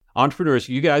Entrepreneurs,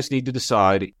 you guys need to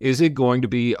decide, is it going to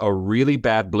be a really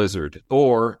bad blizzard?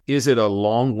 Or is it a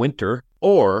long winter?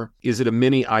 Or is it a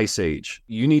mini ice age?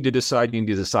 You need to decide. You need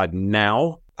to decide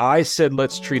now. I said,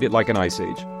 let's treat it like an ice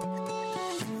age.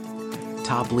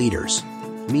 Top leaders,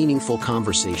 meaningful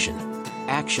conversation,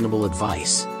 actionable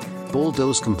advice,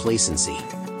 bulldoze complacency,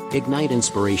 ignite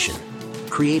inspiration,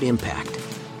 create impact.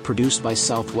 Produced by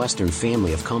Southwestern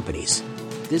Family of Companies.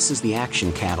 This is the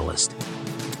Action Catalyst.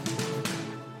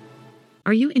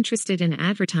 Are you interested in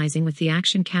advertising with the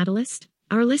Action Catalyst?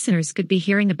 Our listeners could be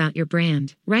hearing about your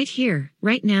brand right here,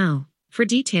 right now. For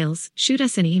details, shoot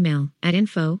us an email at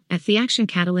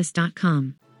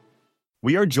info@theactioncatalyst.com.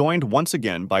 We are joined once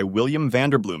again by William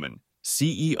Vanderbloemen,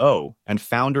 CEO and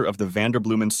founder of the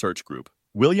Vanderbloemen Search Group.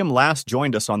 William last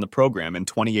joined us on the program in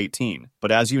 2018,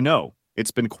 but as you know,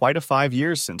 it's been quite a 5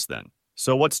 years since then.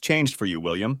 So what's changed for you,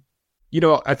 William?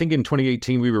 I think in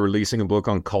 2018, we were releasing a book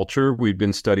on culture. We'd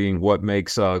been studying what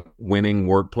makes a winning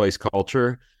workplace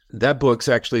culture. That book's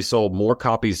actually sold more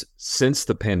copies since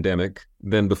the pandemic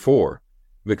than before,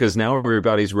 because now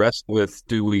everybody's wrestling with,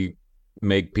 do we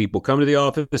make people come to the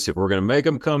office? If we're going to make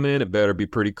them come in, it better be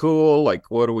pretty cool. Like,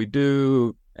 what do we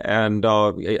do? And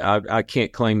I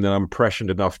can't claim that I'm prescient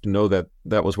enough to know that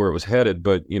that was where it was headed.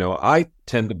 But, I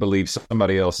tend to believe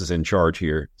somebody else is in charge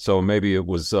here. So maybe it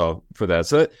was for that.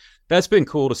 So that's been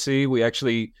cool to see. We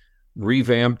actually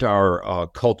revamped our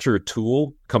culture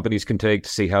tool companies can take to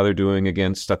see how they're doing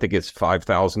against, I think it's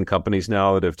 5,000 companies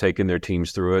now that have taken their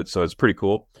teams through it. So it's pretty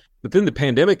cool. But then the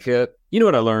pandemic hit. You know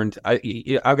what I learned?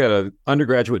 I've got an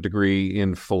undergraduate degree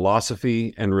in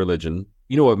philosophy and religion.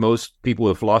 You know what most people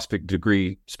with a philosophy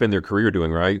degree spend their career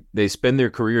doing, right? They spend their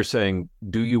career saying,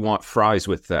 do you want fries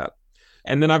with that?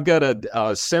 And then I've got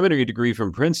a seminary degree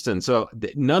from Princeton. So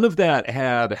none of that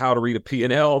had how to read a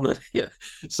P&L.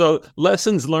 So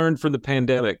lessons learned from the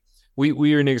pandemic.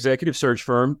 We are an executive search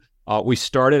firm. We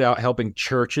started out helping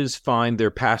churches find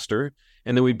their pastor.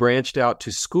 And then we branched out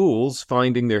to schools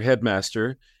finding their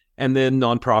headmaster, and then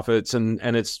nonprofits.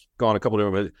 And it's gone a couple of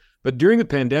different ways. But during the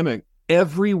pandemic,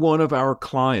 every one of our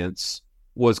clients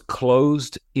was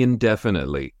closed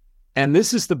indefinitely. And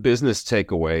this is the business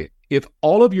takeaway. If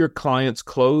all of your clients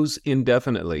close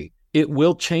indefinitely, it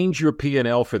will change your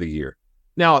P&L for the year.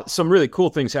 Now, some really cool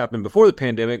things happened before the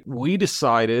pandemic. We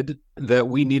decided that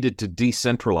we needed to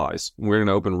decentralize. We're going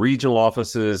to open regional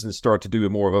offices and start to do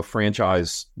more of a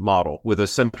franchise model with a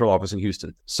central office in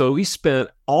Houston. So we spent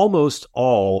almost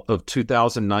all of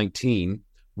 2019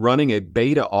 running a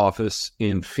beta office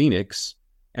in Phoenix,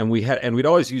 and we'd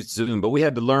always used Zoom, but we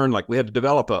had to learn, we had to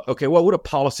develop what would a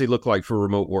policy look like for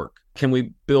remote work? Can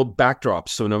we build backdrops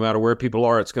so no matter where people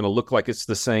are, it's going to look like it's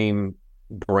the same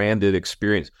branded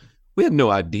experience? We had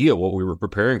no idea what we were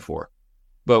preparing for.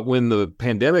 But when the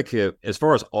pandemic hit, as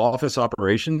far as office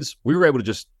operations, we were able to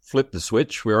just flip the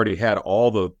switch. We already had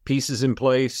all the pieces in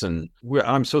place, and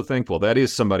I'm so thankful that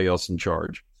is somebody else in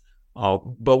charge.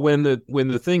 But when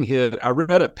the thing hit, I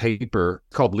read a paper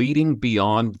called Leading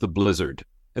Beyond the Blizzard.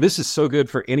 And this is so good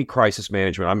for any crisis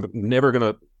management. I'm never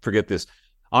going to forget this.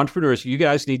 Entrepreneurs, you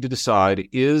guys need to decide,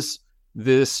 is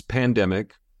this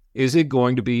pandemic, is it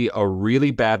going to be a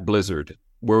really bad blizzard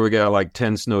where we got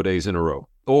 10 snow days in a row?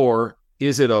 Or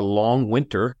is it a long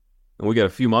winter and we got a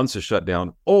few months of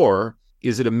shutdown? Or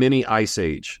is it a mini ice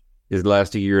age? Is it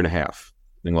last a year and a half?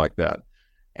 Something like that.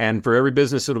 And for every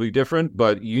business, it'll be different,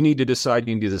 but you need to decide.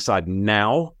 You need to decide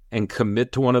now and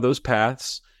commit to one of those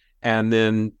paths and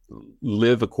then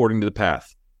live according to the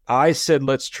path. I said,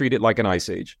 let's treat it like an ice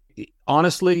age.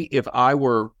 Honestly, if I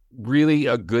were really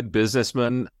a good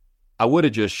businessman, I would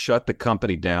have just shut the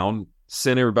company down,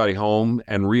 sent everybody home,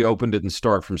 and reopened it and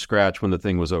start from scratch when the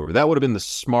thing was over. That would have been the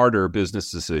smarter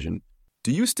business decision.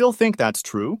 Do you still think that's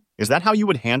true? Is that how you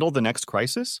would handle the next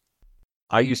crisis?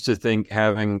 I used to think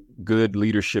having good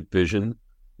leadership vision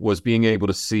was being able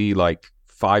to see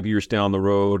 5 years down the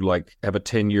road, have a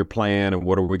 10-year plan and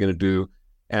what are we going to do?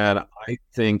 And I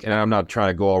think, and I'm not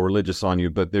trying to go all religious on you,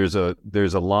 but there's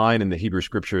a line in the Hebrew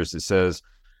scriptures that says,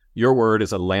 your word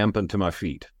is a lamp unto my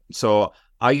feet. So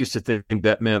I used to think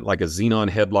that meant like a xenon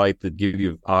headlight that give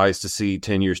you eyes to see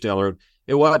 10 years down the road.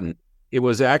 It wasn't. It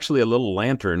was actually a little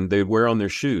lantern they'd wear on their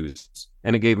shoes,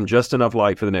 and it gave them just enough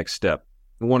light for the next step.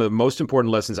 And one of the most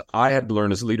important lessons I had to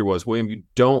learn as a leader was, William, you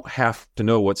don't have to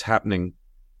know what's happening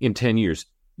in 10 years.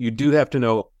 You do have to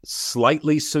know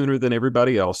slightly sooner than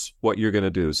everybody else what you're going to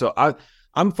do. So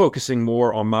I'm focusing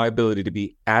more on my ability to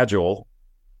be agile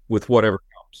with whatever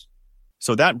comes.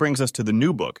 So that brings us to the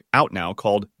new book out now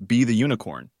called Be the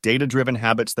Unicorn, Data-Driven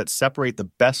Habits That Separate the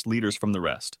Best Leaders from the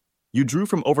Rest. You drew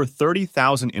from over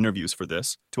 30,000 interviews for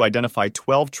this to identify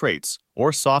 12 traits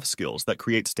or soft skills that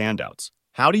create standouts.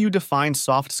 How do you define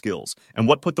soft skills, and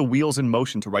what put the wheels in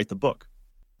motion to write the book?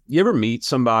 You ever meet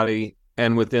somebody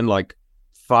and within like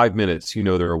 5 minutes, you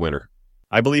know they're a winner?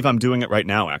 I believe I'm doing it right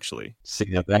now, actually. See,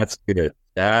 now that's good.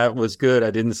 That was good.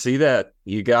 I didn't see that.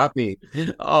 You got me.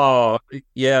 Oh,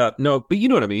 yeah. No, but you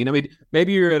know what I mean? I mean,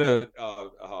 maybe you're at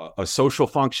a social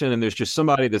function and there's just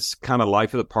somebody that's kind of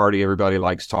life of the party. Everybody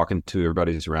likes talking to,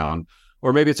 everybody's around.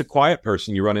 Or maybe it's a quiet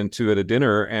person you run into at a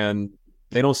dinner and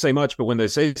they don't say much, but when they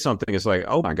say something, it's like,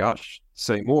 oh my gosh,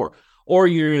 say more. Or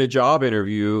you're in a job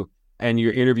interview and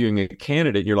you're interviewing a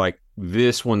candidate and you're like,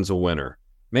 this one's a winner.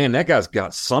 Man, that guy's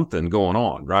got something going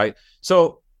on, right?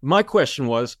 So my question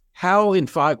was,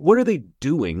 what are they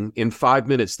doing in 5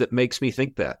 minutes that makes me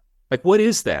think that? Like, what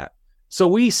is that? So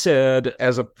we said,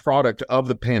 as a product of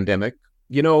the pandemic,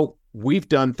 we've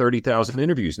done 30,000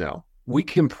 interviews now. We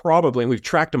can probably, and we've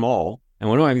tracked them all, and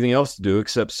we don't have anything else to do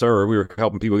except serve. We were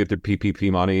helping people get their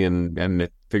PPP money and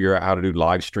figure out how to do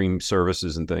live stream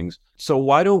services and things. So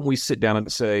why don't we sit down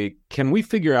and say, can we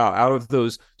figure out of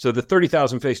those, so the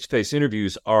 30,000 face-to-face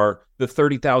interviews are the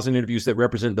 30,000 interviews that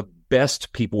represent the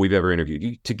best people we've ever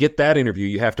interviewed. To get that interview,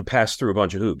 you have to pass through a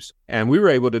bunch of hoops. And we were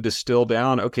able to distill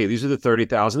down, okay, these are the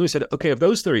 30,000. We said, okay, of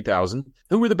those 30,000,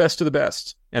 who were the best of the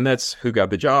best? And that's who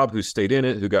got the job, who stayed in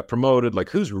it, who got promoted,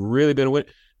 like who's really been a winner.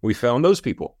 We found those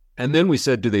people. And then we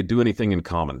said, do they do anything in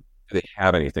common? Do they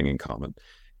have anything in common?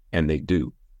 And they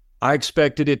do. I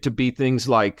expected it to be things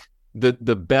like the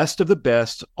best of the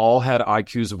best all had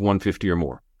IQs of 150 or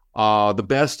more. The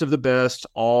best of the best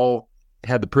all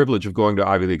had the privilege of going to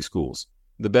Ivy League schools.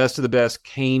 The best of the best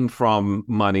came from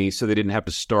money, so they didn't have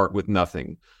to start with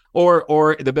nothing.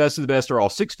 Or the best of the best are all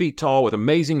 6 feet tall with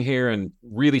amazing hair and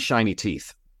really shiny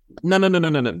teeth. No.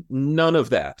 None of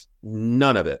that.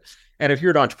 None of it. And if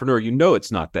you're an entrepreneur, you know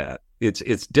it's not that.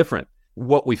 It's different.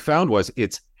 What we found was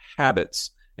it's habits.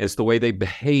 It's the way they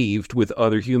behaved with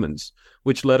other humans,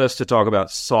 which led us to talk about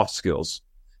soft skills.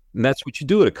 And that's what you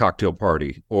do at a cocktail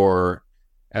party or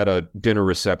at a dinner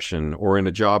reception or in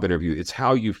a job interview. It's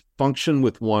how you function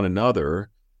with one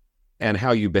another and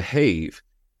how you behave.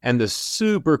 And the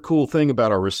super cool thing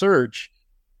about our research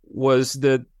was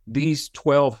that these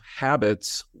 12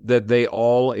 habits that they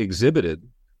all exhibited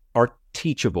are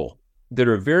teachable, that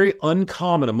are very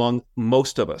uncommon among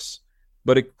most of us,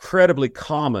 but incredibly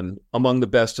common among the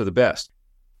best of the best.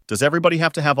 Does everybody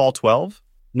have to have all 12?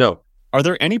 No. Are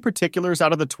there any particulars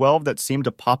out of the 12 that seem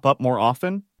to pop up more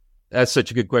often? That's such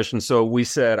a good question. So we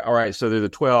said, all right, so they're the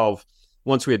 12.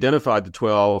 Once we identified the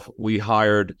 12, we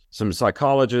hired some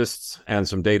psychologists and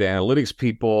some data analytics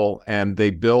people, and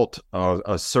they built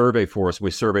a survey for us.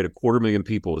 We surveyed 250,000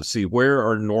 people to see where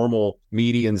are normal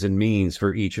medians and means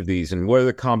for each of these, and what are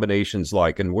the combinations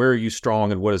like, and where are you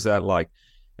strong, and what is that like?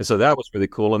 And so that was really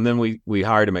cool. And then we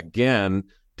hired them again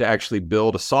to actually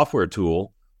build a software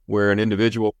tool where an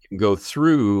individual can go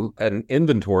through an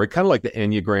inventory, kind of like the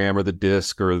Enneagram or the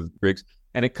DISC or the Briggs,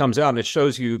 and it comes out and it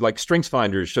shows you, like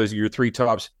StrengthsFinder, it shows you your 3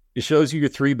 tops. It shows you your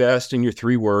 3 best and your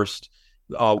 3 worst.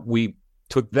 We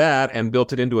took that and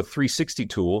built it into a 360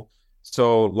 tool.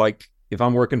 So like if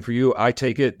I'm working for you, I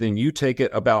take it, then you take it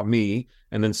about me,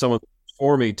 and then someone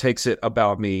for me takes it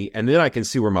about me, and then I can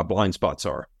see where my blind spots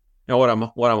are. Now,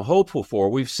 what I'm hopeful for,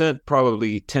 we've sent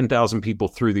probably 10,000 people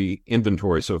through the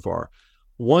inventory so far.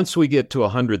 Once we get to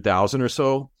 100,000 or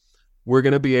so, we're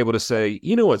going to be able to say,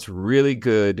 you know what's really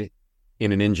good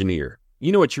in an engineer?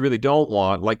 You know what you really don't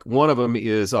want? Like one of them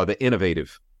is the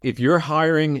innovative. If you're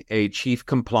hiring a chief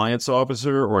compliance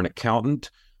officer or an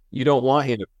accountant, you don't want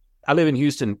him. I live in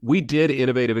Houston. We did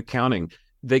innovative accounting.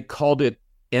 They called it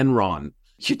Enron.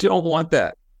 You don't want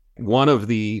that. One of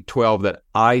the 12 that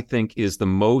I think is the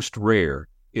most rare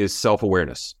is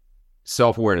self-awareness.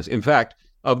 Self-awareness. In fact,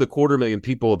 of the 250,000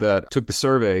 people that took the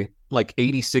survey, like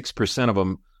 86% of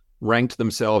them ranked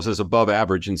themselves as above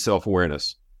average in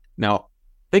self-awareness. Now,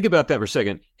 think about that for a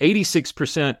second.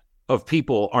 86% of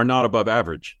people are not above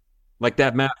average. Like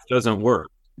that math doesn't work.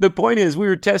 The point is we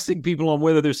were testing people on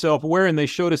whether they're self-aware, and they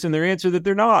showed us in their answer that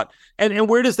they're not. And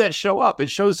where does that show up? It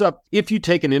shows up if you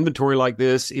take an inventory like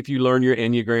this, if you learn your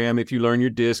Enneagram, if you learn your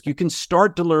DISC, you can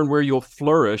start to learn where you'll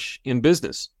flourish in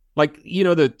business. Like,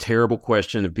 the terrible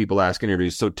question that people ask in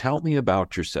interviews, so tell me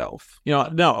about yourself.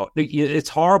 No, it's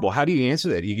horrible. How do you answer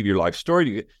that? You give your life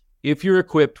story. If you're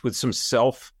equipped with some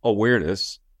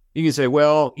self-awareness, you can say,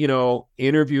 well,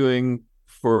 interviewing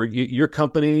for your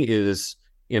company is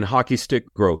in hockey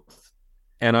stick growth.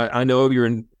 And I know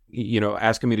you're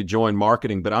asking me to join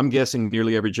marketing, but I'm guessing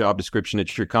nearly every job description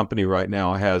at your company right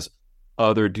now has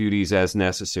other duties as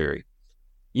necessary.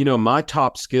 My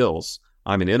top skills,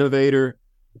 I'm an innovator.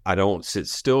 I don't sit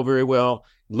still very well.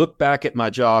 Look back at my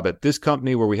job at this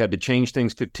company where we had to change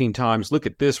things 15 times. Look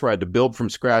at this where I had to build from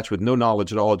scratch with no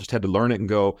knowledge at all. I just had to learn it and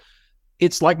go.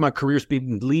 It's like my career's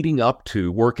been leading up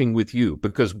to working with you,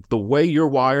 because the way you're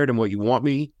wired and what you want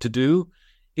me to do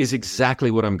is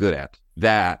exactly what I'm good at.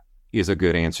 That is a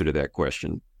good answer to that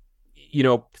question.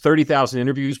 30,000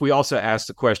 interviews. We also asked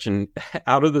the question,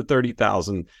 out of the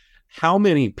 30,000, how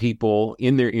many people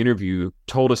in their interview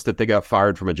told us that they got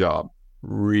fired from a job?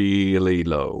 Really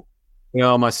low.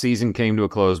 My season came to a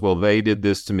close. Well, they did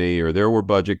this to me, or there were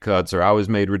budget cuts, or I was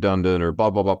made redundant, or blah,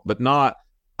 blah, blah. But not,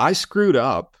 I screwed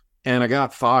up and I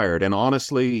got fired. And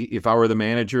honestly, if I were the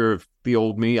manager of the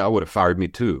old me, I would have fired me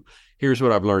too. Here's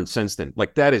what I've learned since then.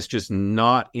 Like, that is just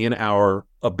not in our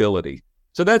ability.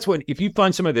 So that's when, if you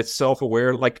find somebody that's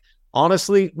self-aware, like,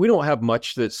 honestly, we don't have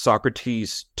much that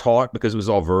Socrates taught because it was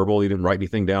all verbal. He didn't write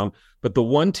anything down. But the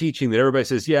one teaching that everybody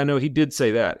says, yeah, no, he did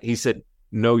say that. He said,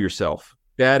 know yourself.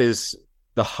 That is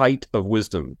the height of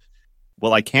wisdom.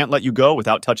 Well, I can't let you go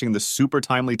without touching the super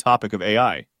timely topic of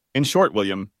AI. In short,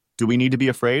 William, do we need to be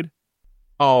afraid?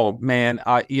 Oh, man,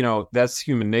 that's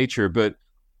human nature. But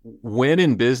when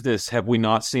in business have we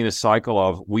not seen a cycle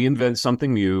of we invent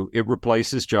something new, it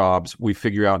replaces jobs, we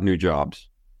figure out new jobs?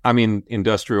 I mean,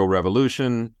 industrial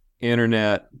revolution,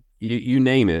 internet, you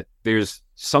name it. There's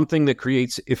something that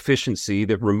creates efficiency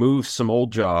that removes some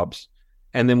old jobs,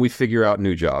 and then we figure out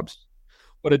new jobs.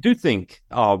 What I do think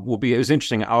it was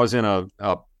interesting. I was in a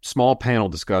small panel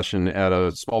discussion at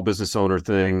a small business owner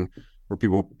thing where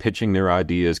people were pitching their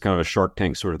ideas, kind of a Shark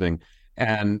Tank sort of thing.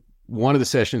 And one of the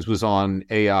sessions was on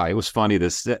AI. It was funny.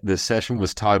 This session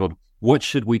was titled, "What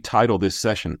should we title this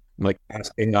session?" Like,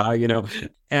 ask AI,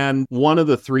 And one of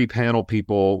the three panel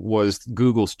people was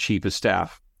Google's chief of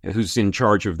staff, who's in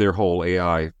charge of their whole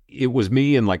AI. It was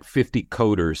me and like 50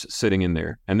 coders sitting in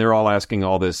there, and they're all asking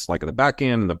all this, like at the back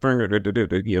end and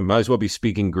the, you might as well be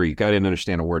speaking Greek. I didn't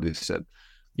understand a word they said.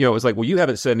 It was like, well, you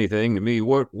haven't said anything to me.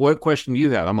 What question do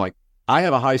you have? I'm like, I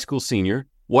have a high school senior.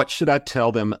 What should I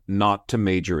tell them not to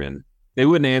major in? They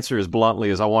wouldn't answer as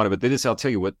bluntly as I wanted, but they just, I'll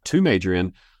tell you what to major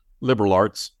in: liberal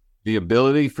arts. The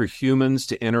ability for humans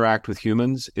to interact with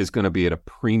humans is going to be at a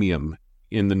premium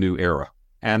in the new era.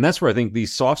 And that's where I think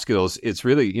these soft skills, it's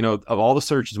really, of all the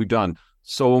searches we've done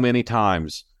so many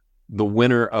times, the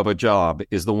winner of a job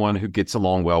is the one who gets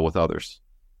along well with others.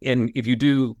 And if you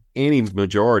do any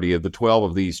majority of the 12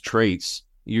 of these traits,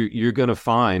 you're going to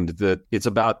find that it's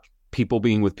about people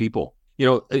being with people.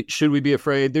 Should we be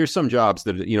afraid? There's some jobs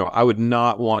that, I would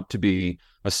not want to be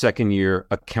a second-year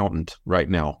accountant right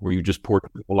now, where you just pour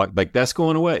people like that's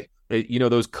going away.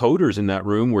 Those coders in that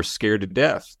room were scared to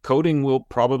death. Coding will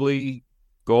probably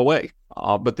go away.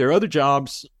 But there are other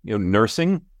jobs,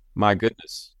 nursing, my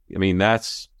goodness. I mean,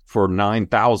 that's for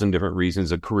 9,000 different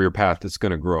reasons, a career path that's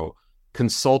going to grow.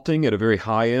 Consulting at a very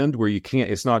high end where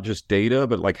it's not just data,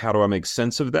 but like, how do I make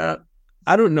sense of that?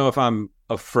 I don't know if I'm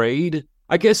afraid.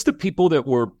 I guess the people that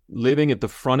were living at the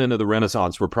front end of the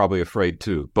Renaissance were probably afraid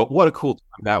too. But what a cool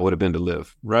time that would have been to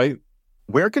live, right?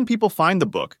 Where can people find the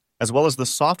book, as well as the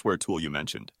software tool you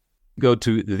mentioned? Go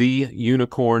to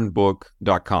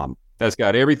theunicornbook.com. That's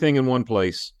got everything in one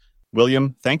place.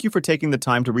 William, thank you for taking the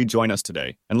time to rejoin us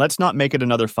today. And let's not make it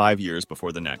another 5 years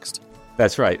before the next.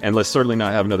 That's right. And let's certainly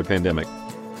not have another pandemic.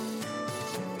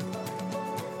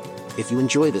 If you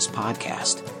enjoy this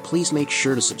podcast, please make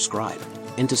sure to subscribe.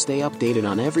 And to stay updated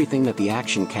on everything that the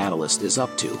Action Catalyst is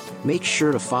up to, make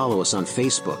sure to follow us on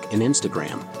Facebook and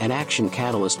Instagram at Action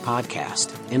Catalyst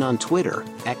Podcast, and on Twitter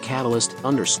at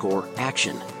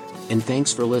Catalyst_Action. And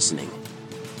thanks for listening.